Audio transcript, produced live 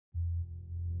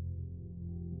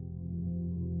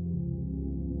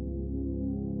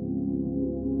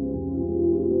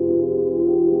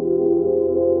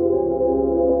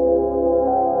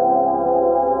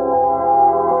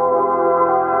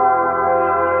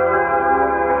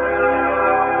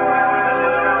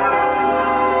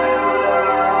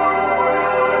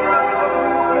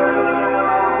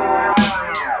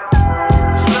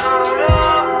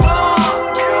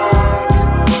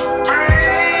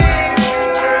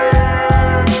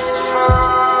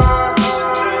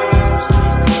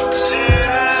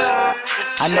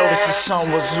noticed the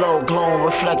sun was low, glowing,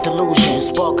 reflect illusion.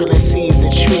 Sparkling seas,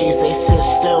 the trees, they sit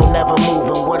still, never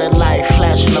moving. What a light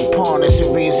flashing upon us,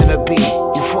 a reason to be.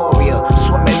 Euphoria,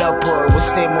 swimming upward, with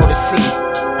stay more to see.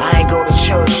 I ain't go to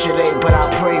church today, but I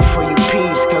pray for you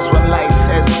peace. Cause when light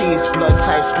says seas, blood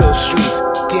types spill streets.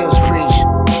 Deals preach,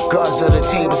 guns of the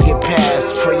tables get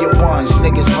passed. For your ones,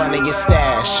 niggas running your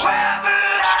stash.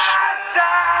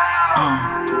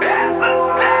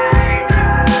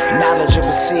 Knowledge of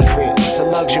a secret, it's a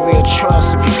luxury of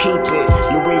trust. If you keep it,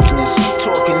 your weakness.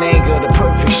 Talking anger to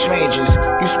perfect strangers.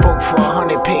 You spoke for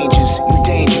 100 pages, you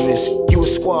dangerous, you a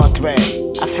squad threat.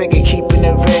 I figured keeping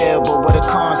it real, but with a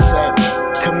concept.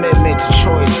 Commitment to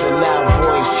choice, a loud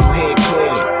voice, you hear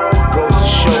clear. Goes to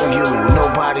show you,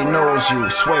 nobody knows you,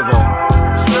 Swivel.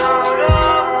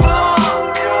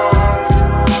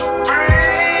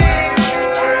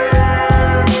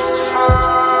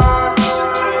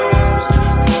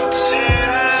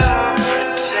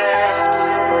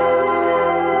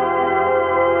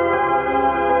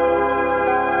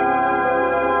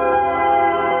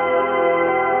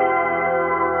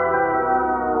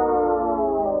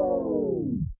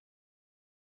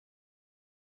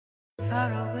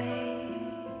 Far away,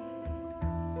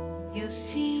 you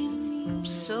seem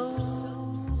so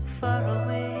far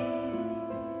away.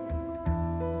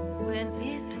 When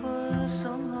it was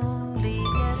only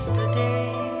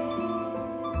yesterday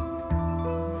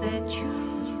that you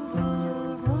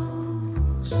were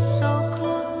all so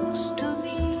close to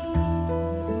me,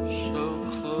 so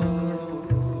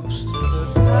close to the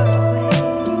far away.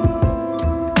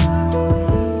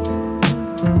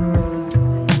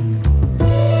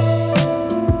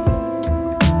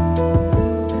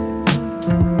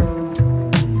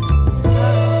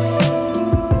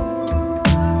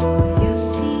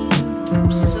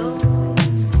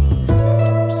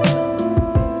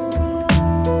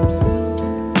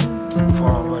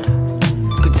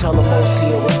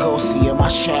 My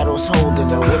shadows holding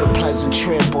her with a pleasant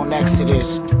trip on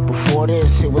Exodus. Before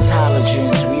this, it was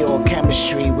halogens. We all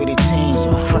chemistry with the teams.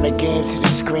 From the game to the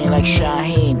screen like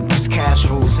Shaheen. Cause cash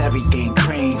rules everything,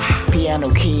 cream. Piano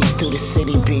keys through the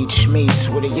city beach meets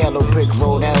with a yellow brick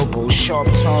road elbow. Sharp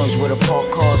turns where the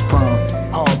park cars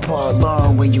burn. Hard part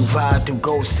learn when you ride through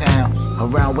ghost town.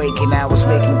 Around waking hours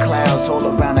making clouds all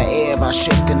around the air. By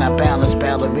shifting I balance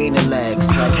ballerina legs.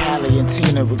 Like Hallie and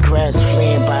Tina regrets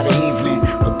fleeing by the evening.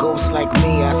 A ghost like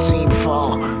me, I seem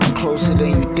far. I'm closer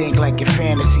than you think, like your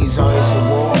fantasies are. Is a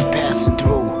war I'm passing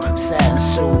through. Satin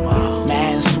suit,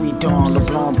 Manhattan sweet dawn,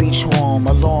 LeBlanc beach warm.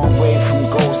 A long way from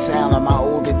Ghost Island, my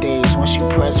older days. When she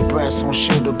pressed breasts on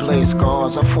shoulder blade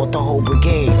scars, I fought the whole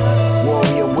brigade.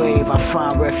 Warrior wave, I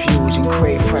find refuge and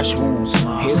crave fresh wounds.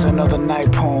 Here's another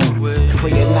night poem. For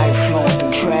your night flown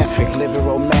through traffic, living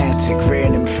romantic, rare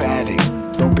and emphatic.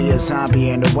 Don't be a zombie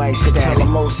in the white static.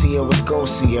 Telemosia was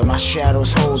ghosting her, my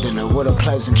shadows holding her. What a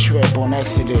pleasant trip on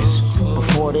Exodus.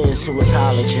 Before this, it was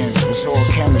halogens. It was all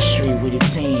chemistry with a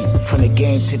team. From the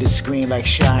game to the screen like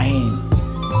Shaheen.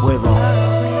 Wivo.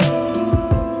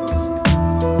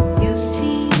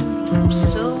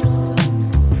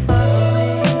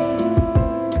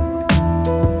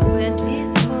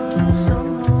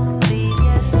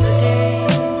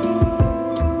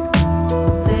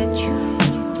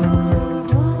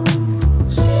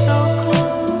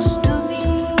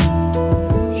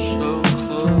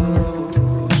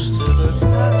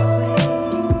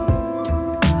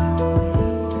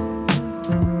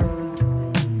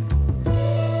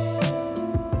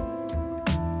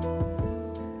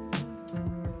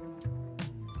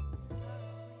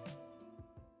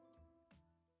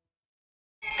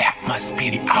 Must be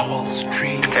the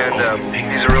Owltree.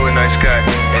 And he's a really nice guy,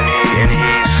 and he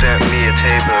sent me a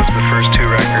tape of the first two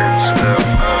records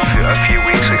a few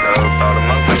weeks ago, about a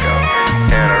month ago,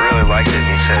 and I really liked it. And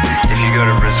he said, if you go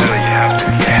to Brazil, you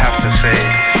have to say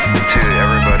to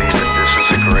everybody that this is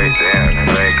a great band,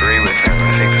 and I agree with him.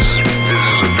 I think this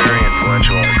is a very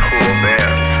influential and cool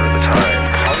band for the time.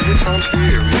 How did it sound to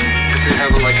you? Does it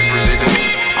have like a Brazilian?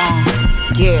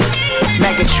 Yeah.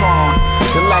 Megatron,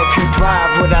 the life you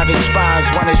thrive without despise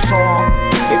when it's on.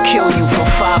 They'll kill you for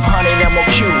 500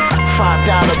 MOQ, $5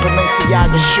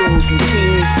 Balenciaga shoes and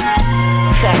tees.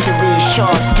 Factory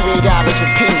shards, $3 a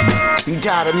piece. You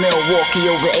died in Milwaukee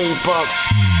over $8.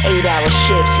 8-hour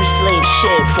shifts, you slave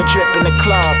shit for dripping the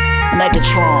club.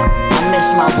 Megatron, I miss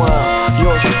my world,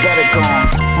 yours is better gone.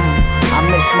 I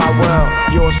miss miss my world,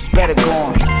 yours better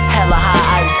gone. Hella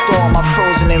high ice storm, I'm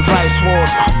frozen in vice wars.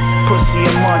 Pussy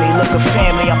and money, look at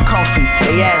family, I'm comfy.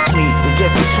 They ask me, the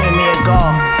difference between me and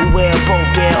God. Beware of both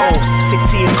their oaths, stick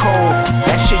to your code.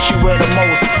 That shit you wear the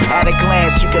most. At a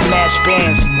glance, you can match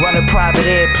bands, running private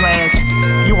airplanes.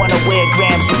 You wanna wear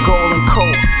grams of gold and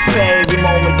coat for every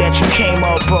moment that you came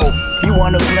up broke. You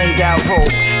wanna bling out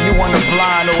rope, you wanna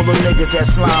blind all the niggas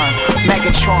that's lying.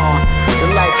 Megatron, the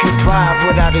life you thrive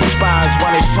without a spies.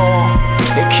 When it's on,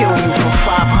 they kill you for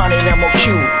 500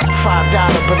 MOQ,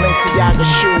 $5 Balenciaga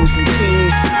shoes and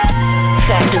tees.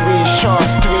 Factory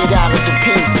sharks, $3 a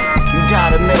piece. You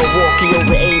died in Milwaukee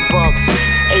over $8.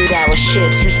 8-hour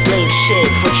shifts, you slave shit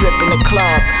for dripping the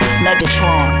club.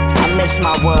 Megatron, I miss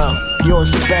my world, yours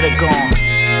is better gone.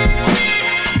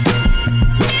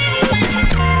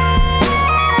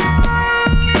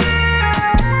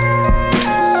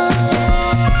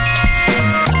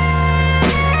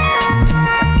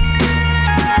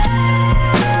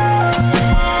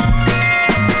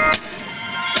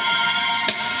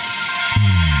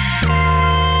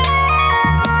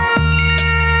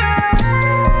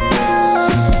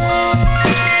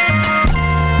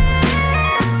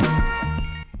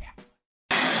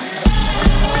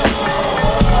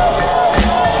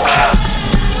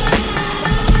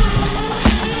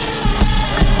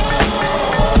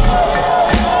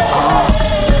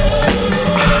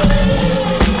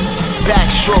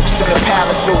 Strokes in the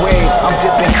palace of waves, I'm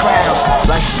dipping crowns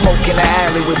like smoke in the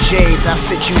alley with J's. I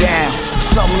sit you down.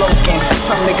 Some loking,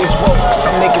 some niggas woke,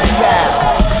 some niggas foul.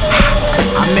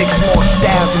 I mix more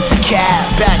styles into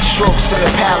Tical. Backstrokes in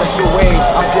the palace of waves,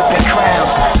 I'm dipping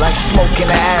crowns like smoke in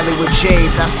the alley with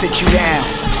J's. I sit you down.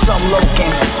 Some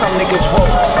loking, some niggas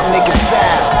woke, some niggas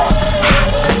foul.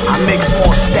 I mix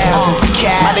more styles into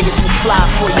Tical. My niggas who fly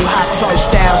for you, hot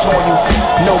turnstiles on you.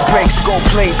 No breaks, go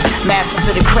place. Masters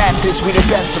of the crafters, we the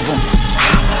best of them.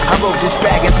 I wrote this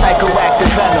bag in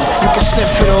psychoactive venom. You can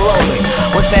sniff it or roll it.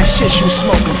 What's that shit you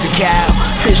smoking, Tical?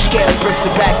 Fish scale bricks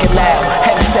are back and loud.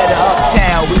 Hempstead of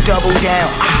uptown, we double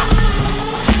down.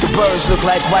 The birds look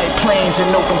like white plains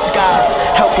and open skies.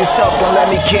 Help yourself, don't let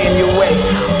me get in your way.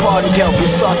 Pardon Delphi,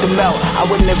 start to melt. I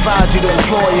wouldn't advise you to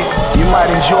employ it. You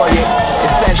might enjoy it. It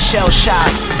sends shell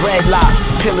shocks, bread lock,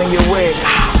 peeling your wig.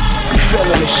 You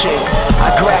feeling the shit.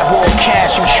 I grab all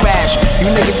cash, you trash.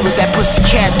 You niggas with that pussy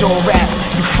cat door rap.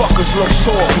 You fuckers look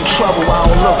sore from trouble I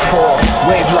don't look for.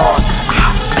 Wave law.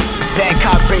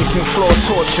 Bangkok basement floor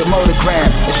torture, murdergram.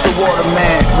 It's the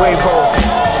waterman, Wavo.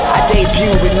 I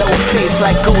debut with no face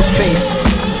like Ghostface.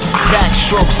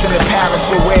 Backstrokes in the palace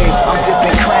of waves, I'm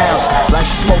dipping crowns like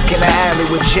smoke in the alley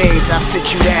with J's. I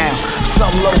sit you down.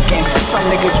 Some loking, some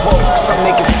niggas woke, some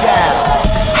niggas foul.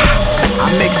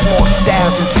 I mix more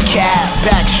styles into Tical.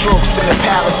 Backstrokes in the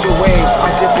palace of waves,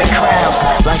 I'm dipping crowns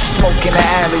like smoke in the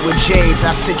alley with J's.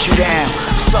 I sit you down.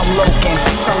 Some loking,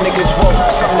 some niggas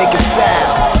woke, some niggas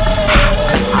foul.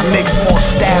 I mix more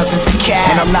styles into Tical.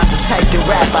 And I'm not the type to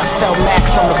rap, I sell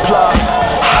Max on the plug.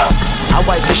 I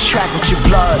wipe this track with your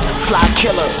blood. Fly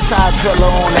killer, side villa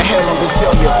on the hill in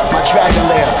Brasilia. My dragon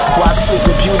lair, where I sleep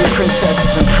with beauty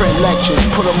princesses and print lectures.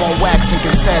 Put them on wax and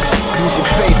cassettes. Use your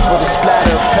face for the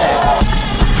splatter effect.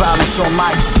 Violence on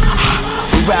mics.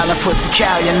 We rallying for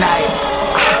Tical unite.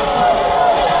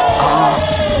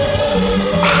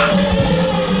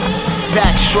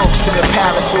 Backstrokes in the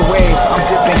palace of waves, I'm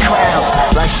dipping crowns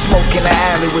like smoke in the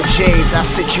alley with J's. I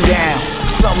sit you down.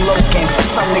 Some loking,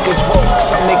 some niggas woke,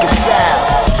 some niggas foul.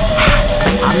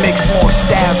 I mix more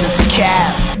styles into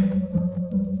Tical.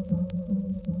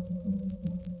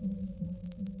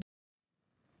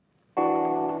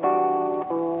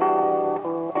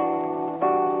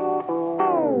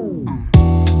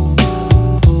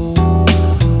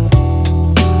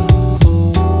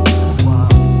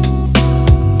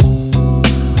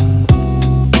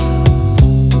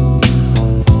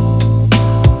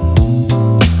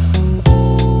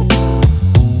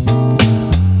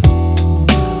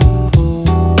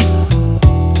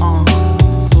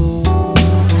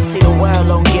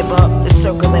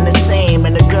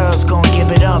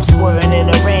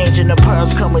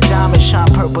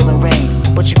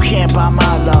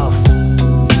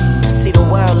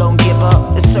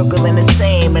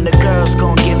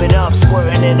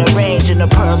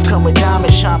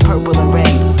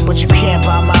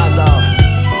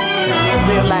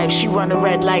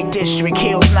 District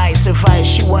Hills, nice advice.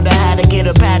 She wonder how to get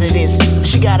up out of this.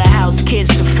 She got a house,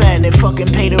 kids to fend, and fucking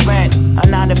pay the rent. A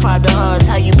 9 to 5 to hers,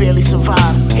 how you barely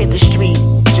survive. Hit the street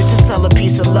just to sell a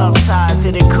piece of love ties.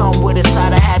 Did it come with a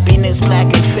side of happiness,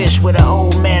 black and fish with an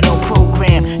old man on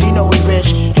program? You know he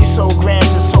rich, he sold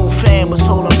grams, his whole fam was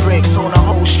holding bricks on a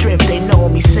whole strip. They know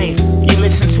me safe. You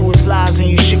listen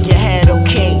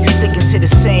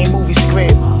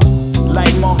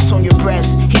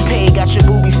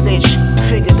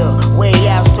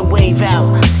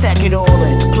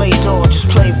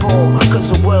Cause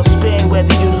the world spin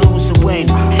whether you lose or win.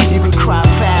 You could cry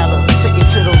fouler, take it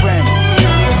to the rim.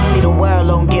 See the world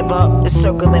don't give up, it's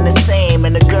circling the same.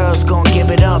 And the girls gon' give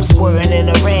it up, squirting in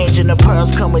the range. And the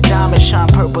pearls come with diamonds, shine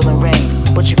purple and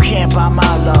rain. But you can't buy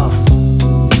my love.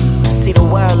 See the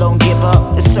world don't give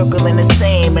up, it's circling the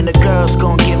same. And the girls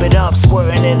gon' give it up,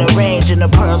 squirting in the range. And the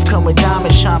pearls come with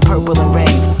diamonds, shine purple and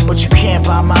rain. But you can't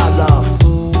buy my love.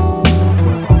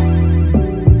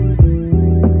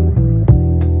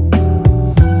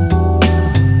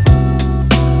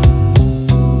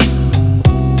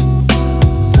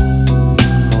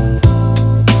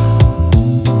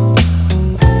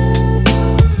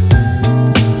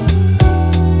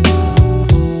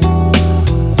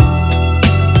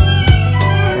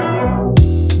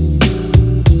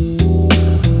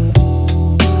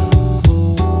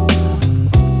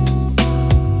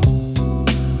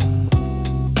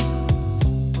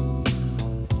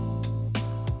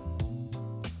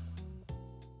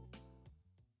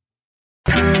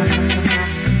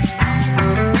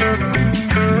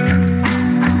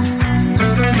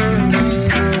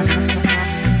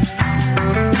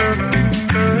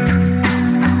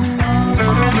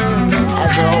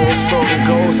 Story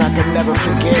goes, I can never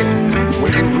forget.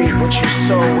 When you reap what you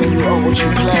sow, when you owe what you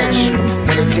pledge.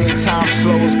 When the daytime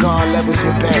slows, God levels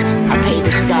your best. I paid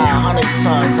the sky 100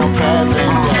 suns, I'm forever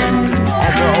in debt.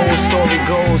 As the old story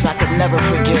goes, I can never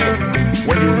forget.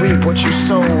 When you reap what you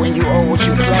sow, when you owe what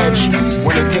you pledge.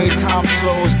 When the daytime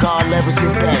slows, God levels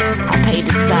your best. I paid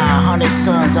the sky 100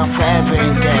 suns, I'm forever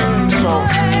in debt. So,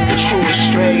 the true is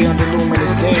stray under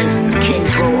luminous days.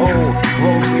 Kings grow old,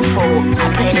 robes they fold. I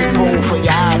painted bold for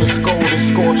your eye to scold and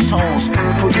scorched tones.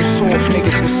 For you soft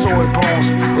niggas with sword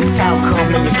bones. With talcum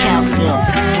and your calcium.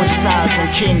 Switch sides when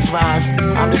kings rise.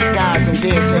 I'm disguised and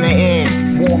dance in the air.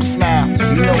 Warm smile,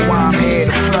 you know why I'm here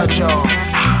to flood y'all.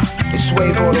 This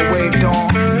wave or the wave dawn.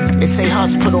 They say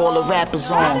Hus put all the rappers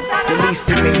on. The least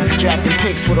of me, drafting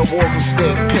picks with a walking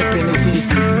stick. Pimping is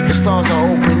easy, the stars are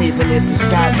open even if the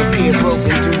skies appear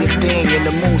broken. Do your thing and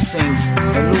the moon sings.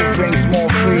 And loot brings more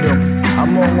freedom.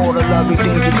 Among all the lovely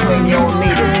things you claim you don't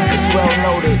need them. It's well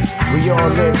noted, we all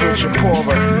live rich or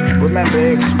poorer. Remember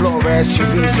Explorer,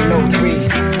 SUVs in '03.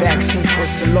 Backseat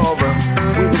twisting Laura.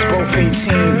 We was both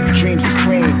 18, dreams of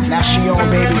cream. Now she on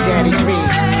baby daddy 3.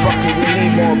 Fuck it, we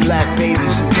need more black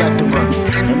babies and plethora.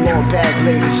 And more bag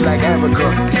ladies like Erica.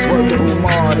 Word to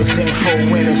Umar, this info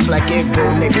winners like Igbo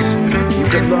niggas. You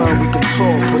can learn, we can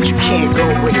talk, but you can't go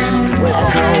with us. As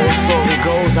the old story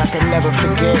goes, I can never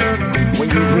forget. When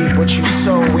you reap what you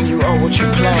sow, when you owe what you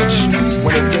pledge.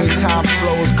 When the daytime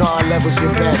slows, God levels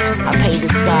your best. I paid the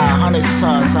sky 100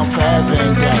 suns, I'm forever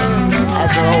in debt.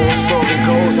 As the old story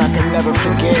goes, I can never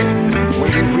forget. When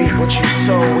you reap what you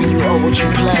sow, when you owe what you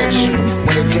pledge.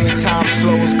 When the daytime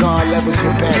slows, God levels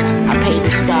your best. I paid the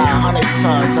sky 100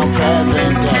 suns, I'm forever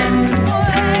in debt.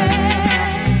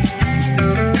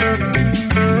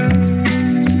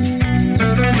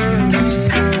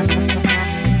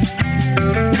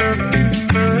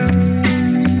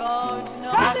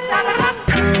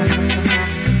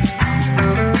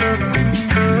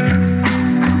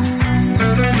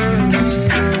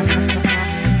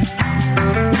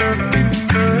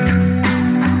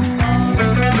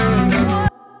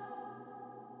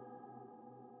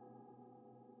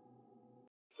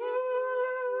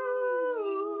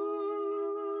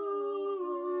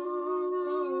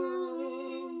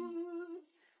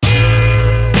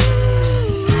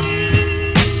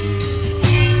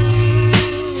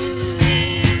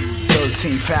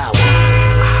 13th hour.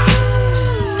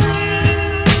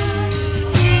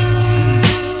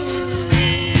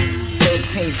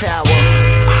 13th hour.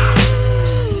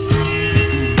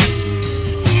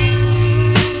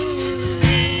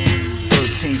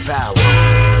 13th hour.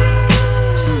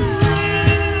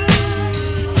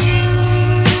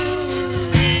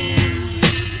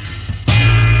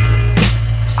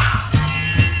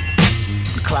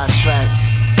 The clock track.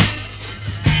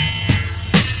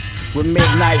 When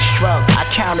midnight struck, I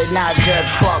counted not dead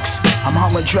fucks. I'm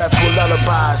humming dreadful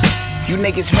lullabies. You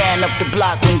niggas ran up the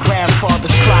block when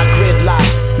grandfather's clock gridlock.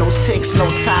 No ticks, no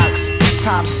talks,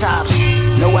 time stops.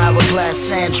 No hourglass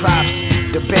sand drops.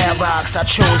 The band rocks, I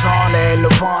chose Honor and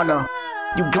Nirvana.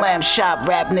 You glam shop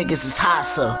rap niggas is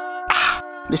Hassa.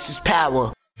 This is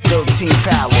power, 13th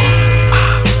hour.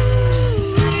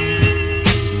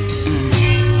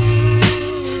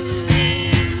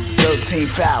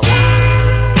 13th hour.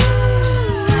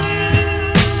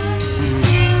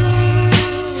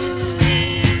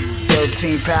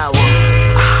 13th hour.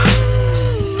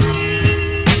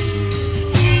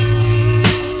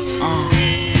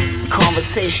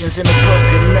 Conversations in a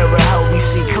broken mirror help me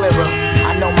see clearer.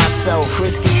 I know myself,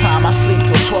 risky time, I sleep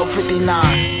till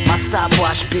 12:59. My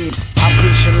stopwatch beeps, I'm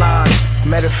preaching lines,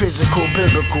 metaphysical,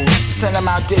 biblical, send them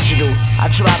out digital. I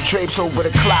drop drapes over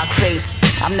the clock face.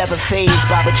 I'm never fazed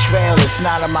by betrayal, it's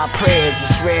not in my prayers,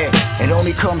 it's rare. It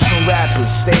only comes from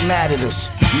rappers, stay mad at us.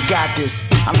 You got this,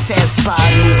 I'm tan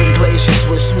spotted, moving glaciers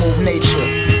with smooth nature.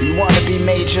 You wanna be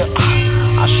major?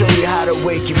 I'll show you how to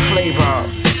wake your flavor up.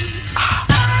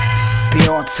 Be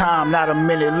on time, not a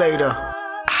minute later.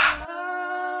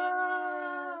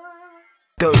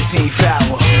 13th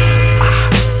hour.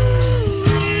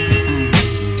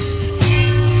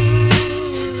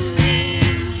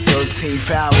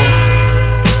 13th hour.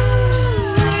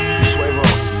 Suevo.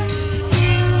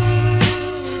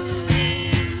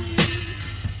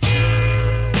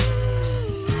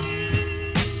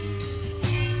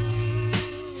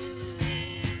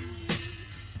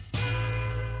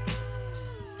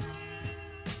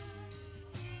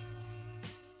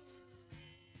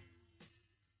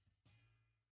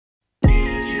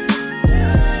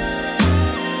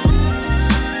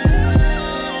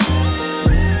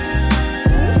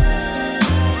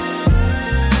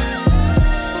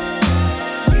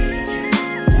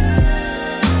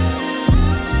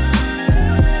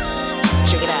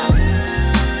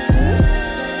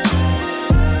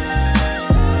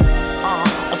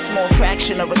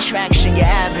 Of attraction, your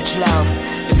average love.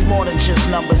 It's more than just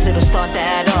numbers, it'll start to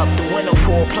add up. The winter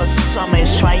fall plus the summer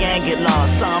is triangular.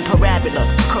 Sun parabola,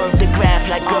 curve the graph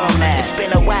like girl math. It's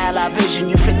been a while, I vision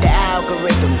you fit the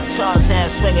algorithm. Tarzan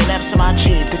swinging up to my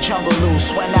Jeep, the jungle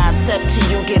loose. When I step to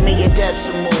you, give me your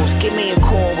decimals. Give me a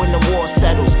call when the war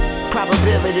settles.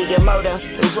 Probability of murder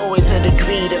is always a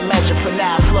degree to measure for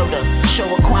now floater. Show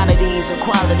of quantities and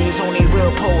qualities only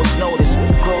real poets notice.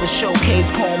 Grow to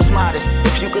showcase poems modest.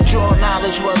 If you could draw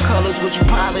knowledge, what colors would you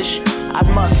polish? I'd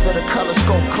muster the color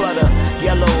scope clutter.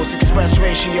 Yellows, express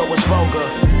ratio is vulgar.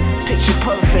 Picture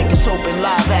perfect, it's open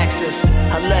live axis.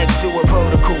 Her legs do a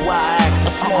vertical y-axis. A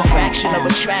small fraction of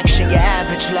attraction, your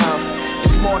average love.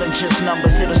 It's more than just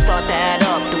numbers, it'll start to add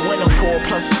up. The winter fall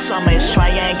plus the summer is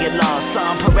triangular.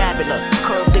 Sun parabola,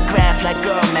 curve the graph like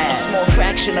girl math. A small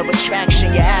fraction of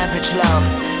attraction, your average love.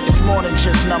 It's more than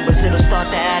just numbers, it'll start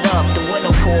to add up. The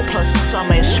winter fall plus the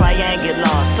summer is triangular.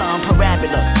 Sun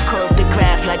parabola, curve the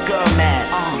graph like girl math.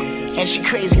 And she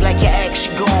crazy like your ex, she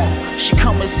gone. She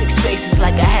come with 6 faces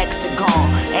like a hexagon.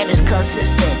 And it's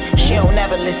consistent, she don't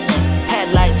never listen.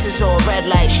 Headlights is all red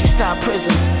lights, she stopped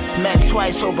prisms. Met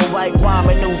twice over white wine,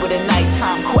 maneuver the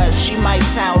nighttime quest. She might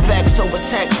sound vexed over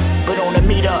text, but on a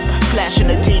meet-up, flashing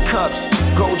the D-cups.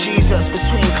 Go Jesus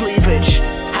between cleavage.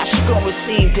 How she gon'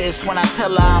 receive this when I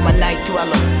tell her I'm a night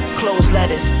dweller? Close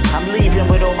letters, I'm leaving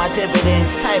with all my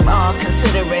dividends. Type R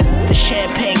considering the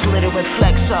champagne glittering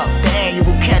flex up. The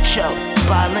annual catch up.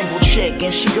 Bilingual chick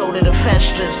and she go to the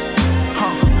festas.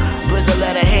 Brizzel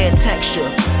let her hair texture.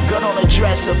 Gut on a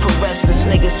dresser for restless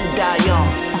niggas who die young.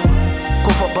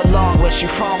 Go for belong where she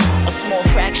from. A small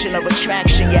fraction of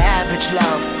attraction, your average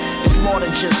love. It's more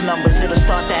than just numbers, it'll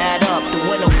start to add up. The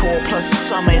winter fall plus the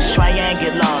summer is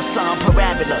triangular. Sun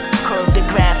parabola, curve the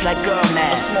graph like girl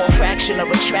math. A small fraction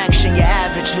of attraction, your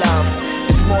average love.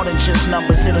 It's more than just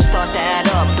numbers, it'll start to add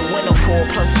up. The winter fall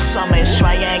plus the summer is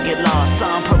triangular.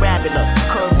 Sun parabola,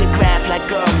 curve the graph like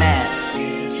girl math.